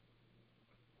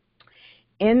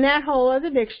 In that whole other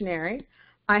dictionary,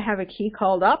 I have a key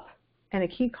called up and a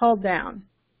key called down.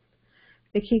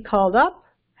 The key called up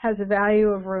has a value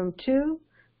of room 2.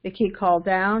 The key called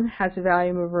down has a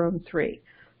value of room 3.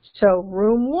 So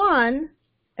room 1,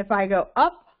 if I go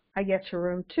up, I get to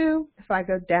room 2. If I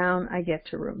go down, I get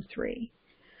to room 3.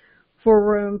 For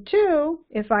room 2,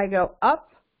 if I go up,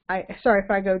 if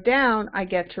I go down, I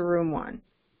get to room 1.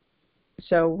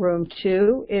 So room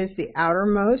 2 is the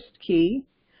outermost key,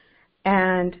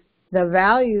 and the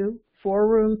value for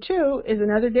room 2 is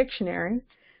another dictionary,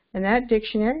 and that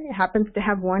dictionary happens to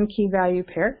have 1 key value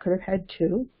pair. It could have had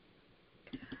 2.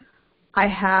 I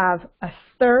have a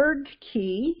 3rd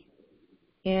key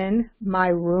in my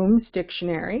rooms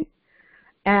dictionary,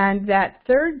 and that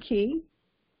 3rd key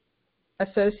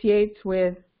associates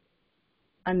with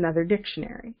another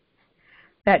dictionary.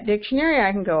 That dictionary,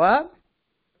 I can go up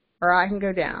or I can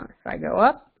go down. If I go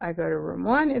up, I go to room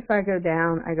 1. If I go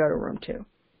down, I go to room 2.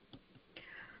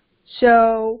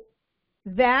 So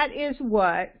that is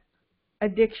what a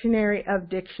dictionary of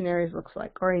dictionaries looks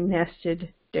like, or a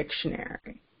nested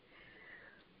dictionary.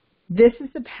 This is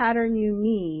the pattern you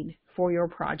need for your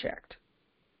project.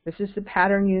 This is the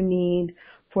pattern you need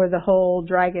for the whole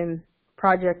Dragon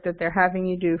project that they're having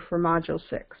you do for Module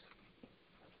 6.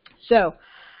 So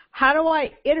how do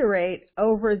I iterate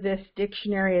over this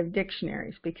dictionary of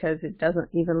dictionaries, because it doesn't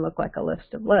even look like a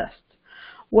list of lists?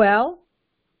 Well,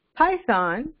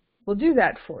 Python will do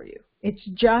that for you. It's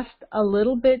just a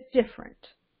little bit different.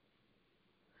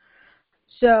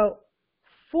 So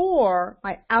for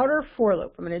my outer for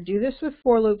loop, I'm going to do this with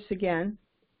for loops again.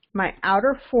 My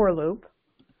outer for loop,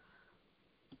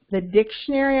 the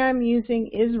dictionary I'm using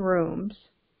is rooms,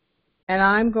 and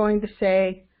I'm going to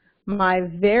say my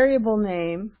variable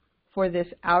name for this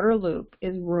outer loop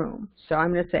is room. So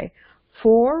I'm going to say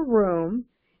for room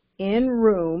in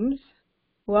rooms.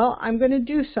 Well, I'm going to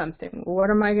do something. What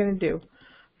am I going to do?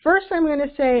 First, I'm going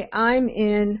to say I'm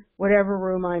in whatever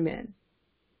room I'm in.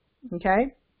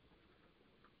 Okay?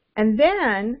 And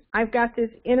then I've got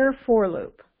this inner for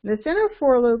loop. This inner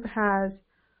for loop has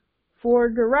for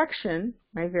direction,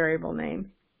 my variable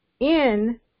name,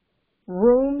 in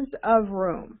rooms of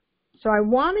room. So I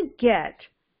want to get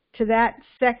to that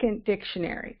second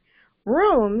dictionary.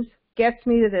 Rooms gets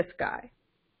me to this guy.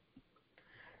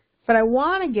 But I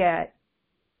want to get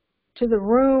to the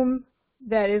room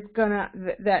that is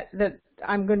that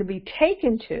I'm going to be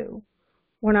taken to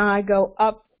when I go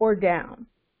up or down.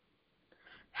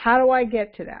 How do I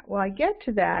get to that? Well, I get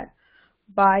to that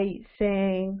by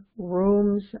saying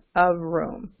rooms of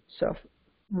room. So if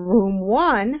room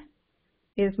 1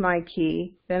 is my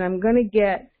key, then I'm going to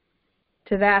get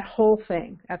to that whole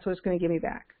thing. That's what it's going to give me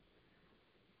back.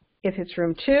 If it's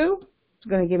room 2, it's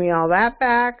going to give me all that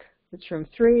back. If it's room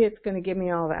 3, it's going to give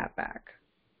me all that back.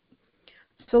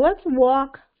 So let's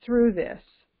walk through this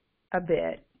a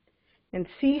bit and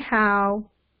see how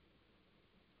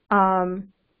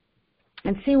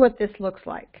and see what this looks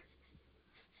like.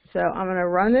 So I'm going to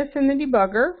run this in the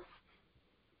debugger,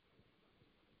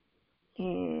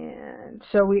 and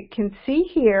so we can see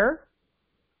here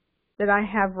that I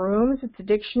have rooms. It's a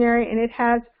dictionary, and it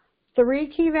has 3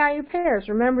 key value pairs.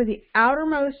 Remember, the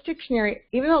outermost dictionary,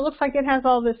 even though it looks like it has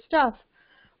all this stuff,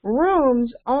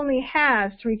 rooms only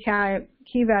has 3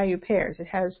 key value pairs. It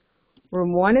has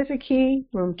room 1 is a key,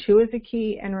 room 2 is a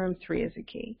key, and room 3 is a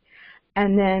key.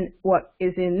 And then what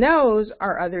is in those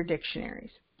are other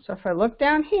dictionaries. So if I look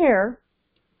down here,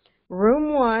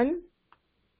 room 1,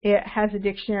 it has a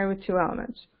dictionary with 2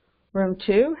 elements. Room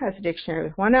 2 has a dictionary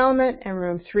with 1 element, and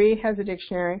room 3 has a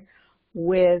dictionary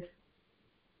with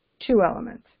 2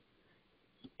 elements.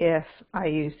 If I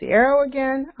use the arrow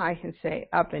again, I can say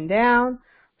up and down.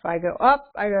 If I go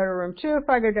up, I go to room 2. If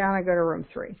I go down, I go to room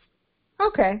 3.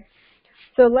 Okay,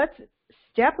 so let's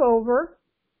step over.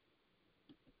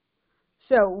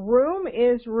 So room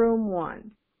is room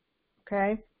 1.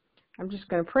 Okay, I'm just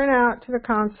going to print out to the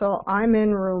console, I'm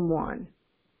in room 1.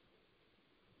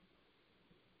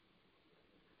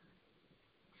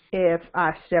 If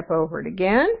I step over it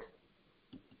again,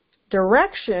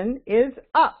 direction is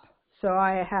up. So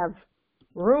I have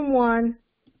room 1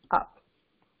 up.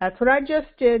 That's what I just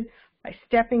did by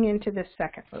stepping into this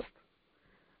second loop.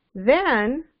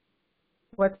 Then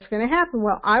what's going to happen?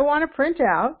 Well, I want to print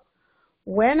out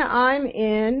when I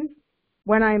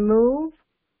move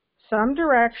some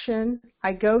direction,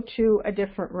 I go to a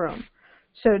different room.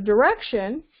 So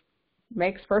direction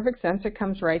makes perfect sense. It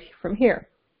comes right from here.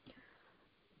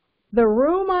 The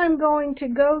room I'm going to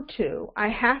go to, I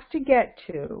have to get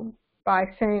to by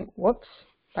saying, whoops,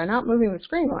 by not moving the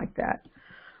screen like that,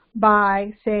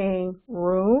 by saying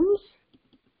rooms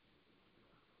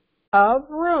of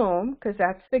room, because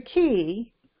that's the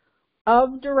key,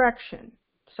 of direction.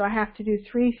 So I have to do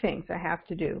 3 things. I have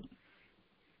to do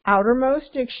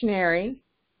outermost dictionary,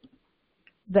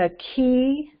 the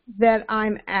key that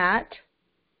I'm at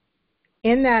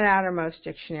in that outermost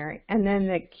dictionary, and then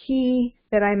the key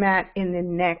that I'm at in the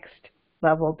next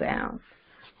level down.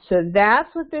 So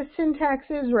that's what this syntax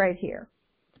is right here.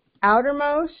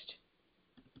 Outermost,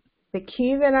 the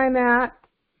key that I'm at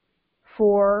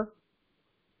for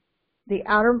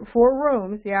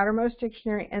rooms, the outermost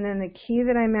dictionary, and then the key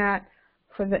that I'm at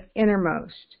for the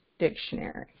innermost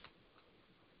dictionary.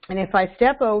 And if I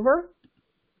step over,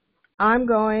 I'm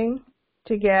going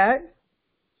to get,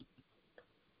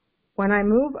 when I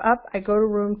move up, I go to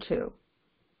room 2.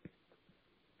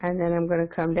 And then I'm going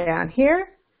to come down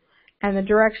here, and the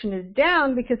direction is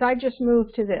down because I just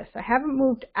moved to this. I haven't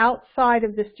moved outside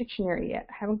of this dictionary yet.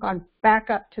 I haven't gone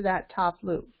back up to that top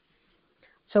loop.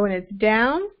 So when it's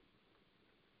down,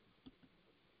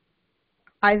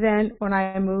 when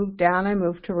I move down, I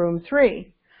move to room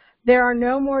 3. There are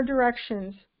no more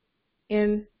directions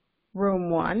in room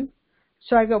 1.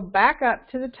 So I go back up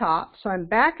to the top. So I'm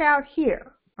back out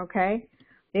here, okay?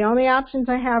 The only options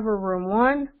I have are room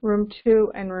 1, room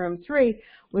 2, and room 3.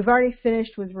 We've already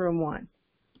finished with room 1.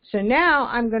 So now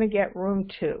I'm going to get room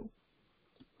 2.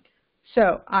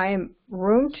 So I am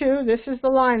room 2. This is the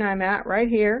line I'm at right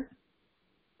here.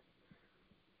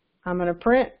 I'm going to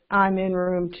print I'm in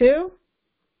room 2.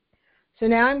 So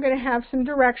now I'm going to have some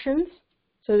directions.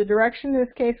 So the direction in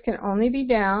this case can only be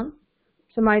down.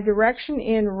 So my direction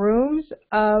in rooms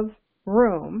of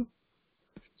room.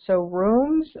 So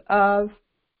rooms of,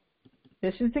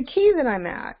 this is the key that I'm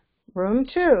at, room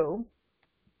 2.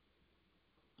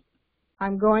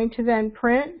 I'm going to then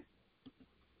print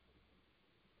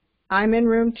I'm in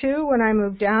room 2. When I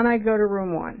move down, I go to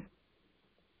room 1.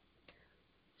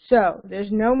 So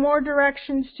there's no more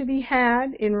directions to be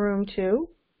had in room 2.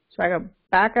 So I go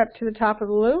back up to the top of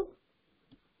the loop.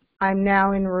 I'm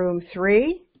now in room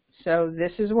 3. So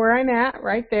this is where I'm at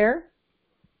right there.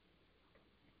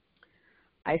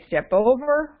 I step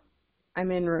over.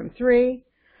 I'm in room 3.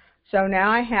 So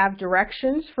now I have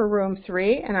directions for room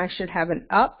 3, and I should have an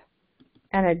up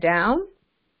and a down.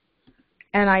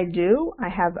 And I do. I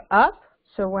have up.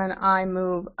 So when I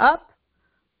move up,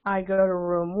 I go to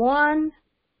room 1.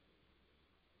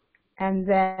 And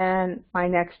then my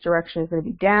next direction is going to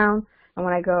be down. And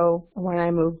when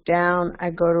I move down, I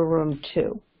go to room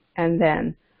 2. And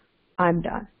then I'm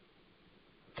done.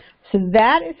 So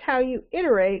that is how you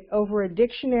iterate over a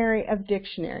dictionary of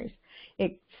dictionaries.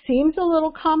 It seems a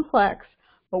little complex,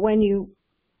 but when you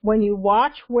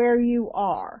watch where you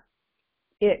are,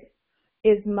 it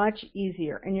is much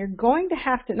easier. And you're going to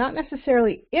have to not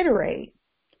necessarily iterate,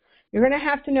 you're going to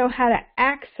have to know how to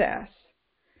access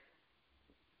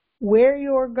where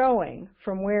you're going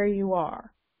from where you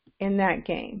are in that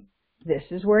game. This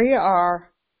is where you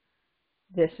are,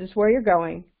 this is where you're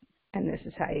going, and this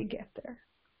is how you get there.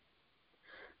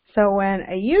 So when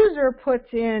a user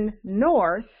puts in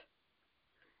north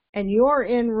and you're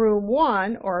in room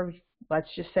 1, or let's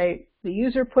just say the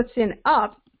user puts in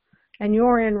up and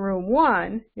you're in room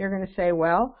 1, you're going to say,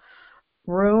 well,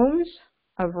 rooms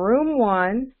of room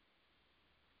 1,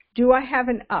 do I have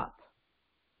an up?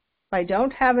 If I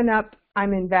don't have an up,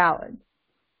 I'm invalid.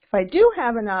 If I do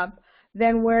have an up,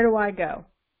 then where do I go?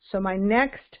 So my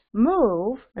next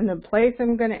move, and the place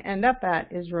I'm going to end up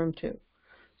at, is room 2.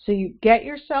 So you get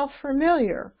yourself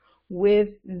familiar with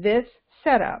this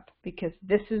setup, because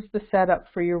this is the setup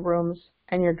for your rooms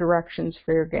and your directions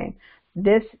for your game.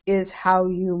 This is how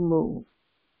you move.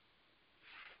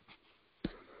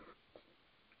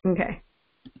 Okay.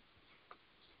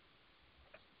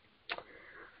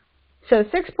 So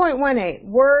 6.18,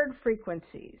 word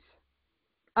frequencies.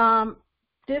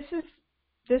 This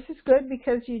is good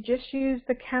because you just use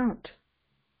the count.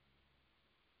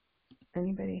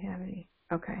 Anybody have any?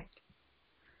 Okay.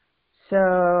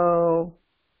 So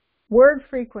word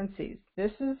frequencies.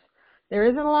 There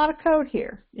isn't a lot of code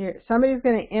here. Somebody's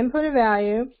going to input a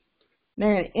value.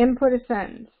 They're going to input a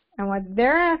sentence. And what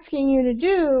they're asking you to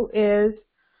do is,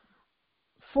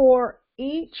 for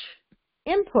each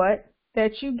input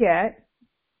that you get,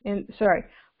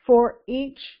 for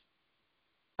each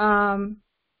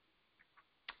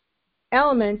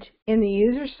element in the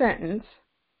user sentence,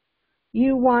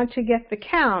 you want to get the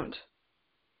count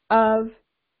of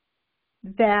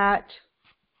that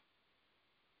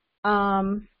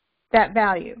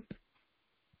value.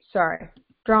 Sorry,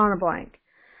 drawing a blank.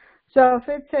 So if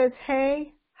it says,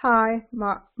 hey, hi,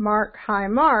 Mark, hi,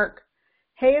 Mark,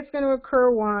 hey is going to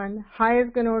occur 1, hi is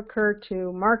going to occur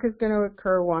 2, Mark is going to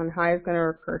occur 1, hi is going to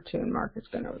occur 2, and Mark is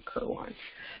going to occur 1.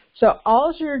 So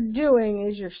all you're doing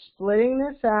is you're splitting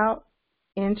this out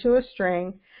into a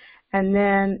string, and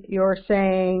then you're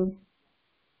saying,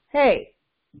 hey,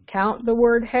 count the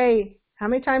word hey. How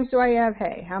many times do I have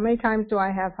hey? How many times do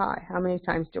I have hi? How many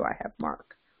times do I have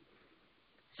Mark?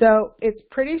 So it's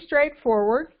pretty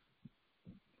straightforward.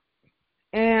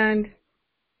 And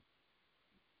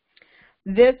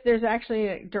there's actually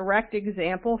a direct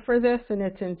example for this, and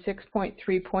it's in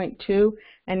 6.3.2,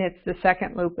 and it's the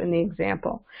second loop in the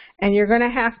example. And you're going to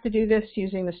have to do this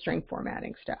using the string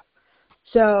formatting stuff.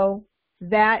 So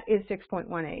that is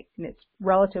 6.18, and it's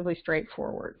relatively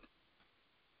straightforward.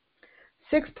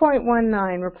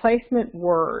 6.19, replacement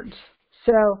words.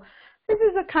 So this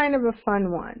is a kind of a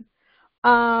fun one.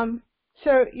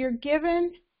 So you're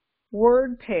given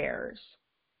word pairs,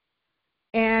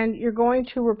 and you're going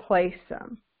to replace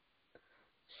them.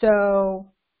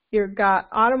 So you've got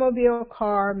automobile,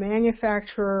 car,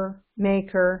 manufacturer,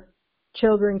 maker,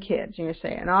 children, kids. And you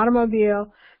say an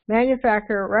automobile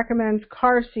manufacturer recommends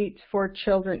car seats for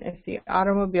children if the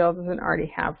automobile doesn't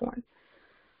already have one.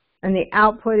 And the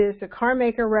output is the car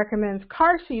maker recommends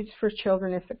car seats for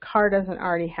children if the car doesn't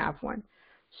already have one.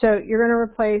 So you're going to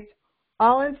replace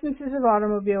all instances of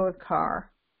automobile with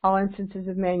car, all instances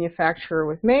of manufacturer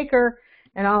with maker,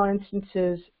 and all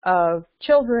instances of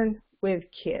children with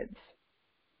kids.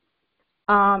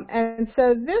 And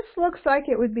so this looks like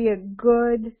it would be a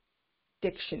good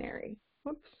dictionary.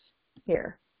 Whoops,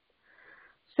 here.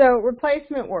 So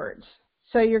replacement words.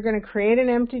 So you're going to create an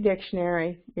empty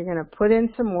dictionary. You're going to put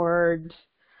in some words.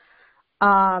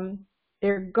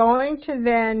 You're going to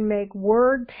then make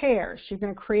word pairs. You're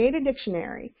going to create a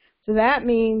dictionary. So that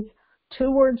means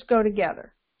 2 words go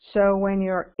together. So when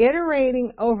you're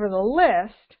iterating over the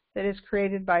list that is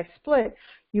created by split,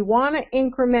 you want to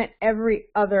increment every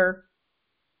other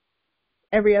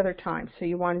time. So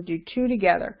you want to do 2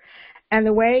 together. And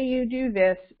the way you do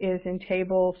this is in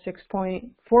table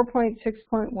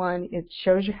 4.6.1. It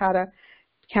shows you how to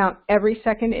count every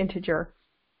second integer.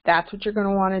 That's what you're going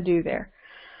to want to do there.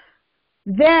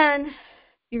 Then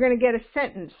you're going to get a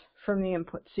sentence from the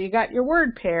input. So you got your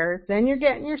word pairs, then you're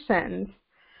getting your sentence,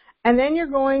 and then you're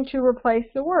going to replace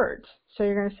the words. So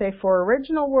you're going to say for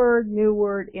original word, new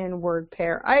word in word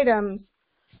pair items.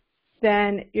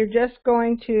 Then you're just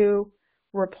going to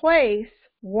replace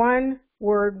one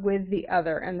word with the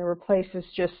other, and the replace is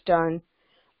just done.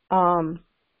 The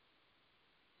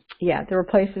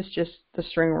replace is just the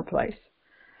string replace.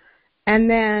 And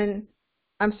then,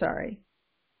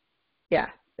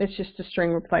 it's just a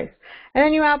string replace. And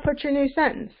then you output your new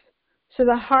sentence. So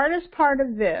the hardest part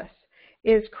of this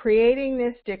is creating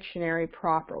this dictionary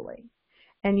properly.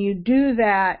 And you do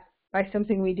that by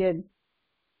something we did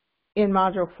in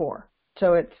Module 4.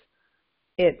 So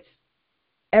it's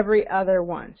every other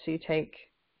one. So you take,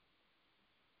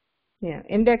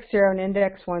 index 0 and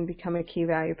index 1 become a key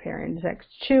value pair. Index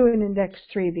 2 and index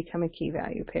 3 become a key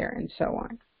value pair, and so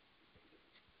on.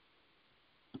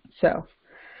 So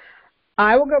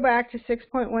I will go back to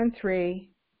 6.13.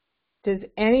 Does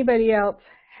anybody else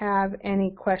have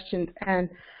any questions? And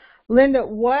Linda,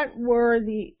 what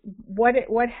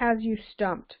has you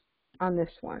stumped on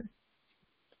this one?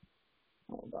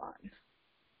 Hold on.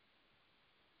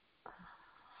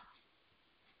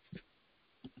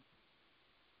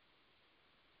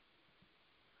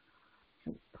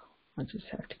 I'll just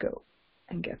have to go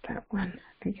and get that one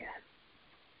again.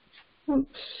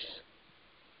 Oops.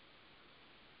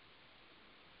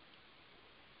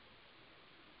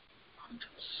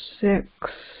 6.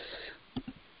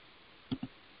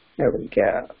 There we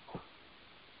go.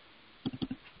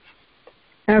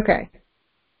 Okay.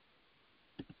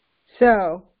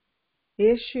 So the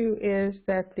issue is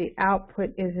that the output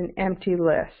is an empty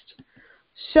list.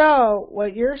 So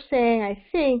what you're saying, I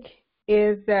think,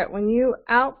 is that when you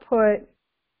output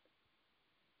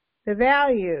the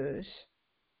values,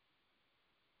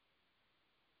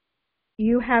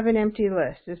 you have an empty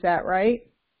list. Is that right?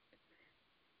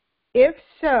 If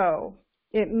so,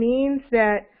 it means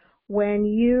that when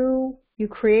you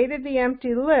created the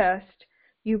empty list,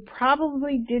 you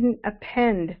probably didn't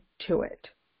append to it.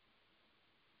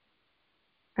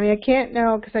 I mean, I can't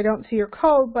know because I don't see your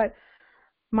code, but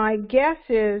my guess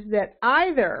is that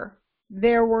either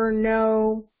there were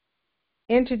no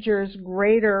integers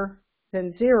greater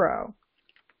than 0,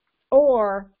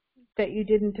 or that you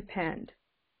didn't append.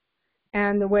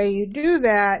 And the way you do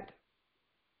that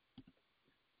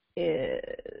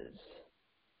is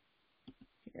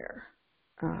here,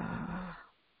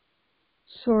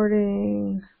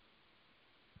 sorting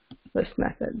list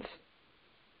methods.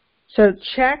 So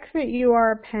check that you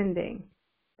are appending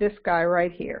this guy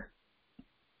right here,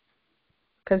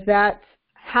 because that's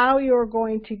how you're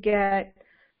going to get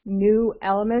new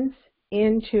elements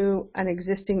into an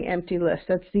existing empty list.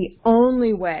 That's the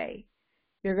only way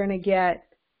you're going to get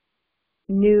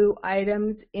new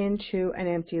items into an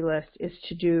empty list, is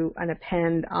to do an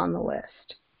append on the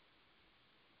list.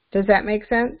 Does that make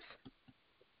sense?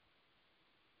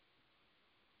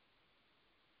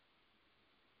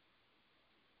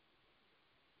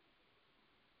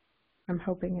 I'm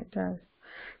hoping it does.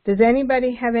 Does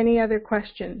anybody have any other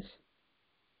questions?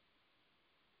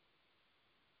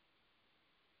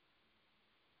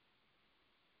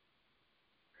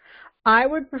 I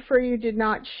would prefer you did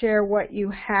not share what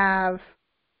you have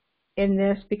in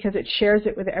this, because it shares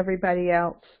it with everybody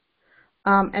else.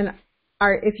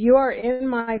 If you are in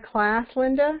my class,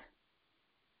 Linda,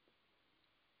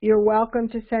 you're welcome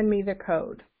to send me the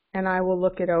code and I will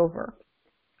look it over.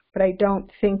 But I don't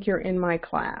think you're in my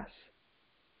class.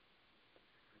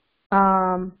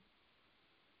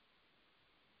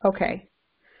 Okay.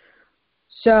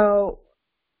 So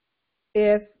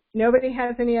if nobody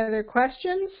has any other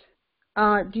questions,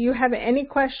 do you have any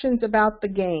questions about the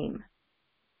game?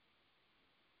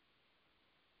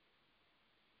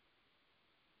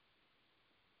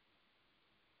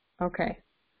 Okay.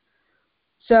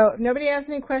 So if nobody has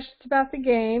any questions about the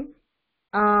game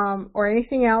or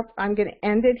anything else, I'm going to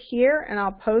end it here and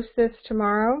I'll post this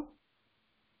tomorrow.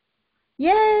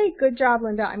 Yay! Good job,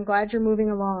 Linda. I'm glad you're moving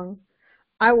along.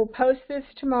 I will post this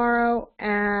tomorrow,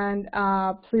 and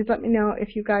please let me know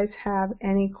if you guys have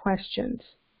any questions.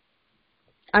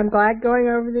 I'm glad going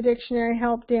over the dictionary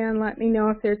helped, Dan. Let me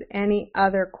know if there's any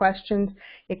other questions.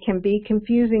 It can be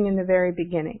confusing in the very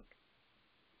beginning.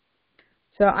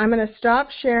 So I'm going to stop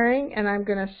sharing, and I'm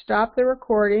going to stop the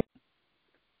recording.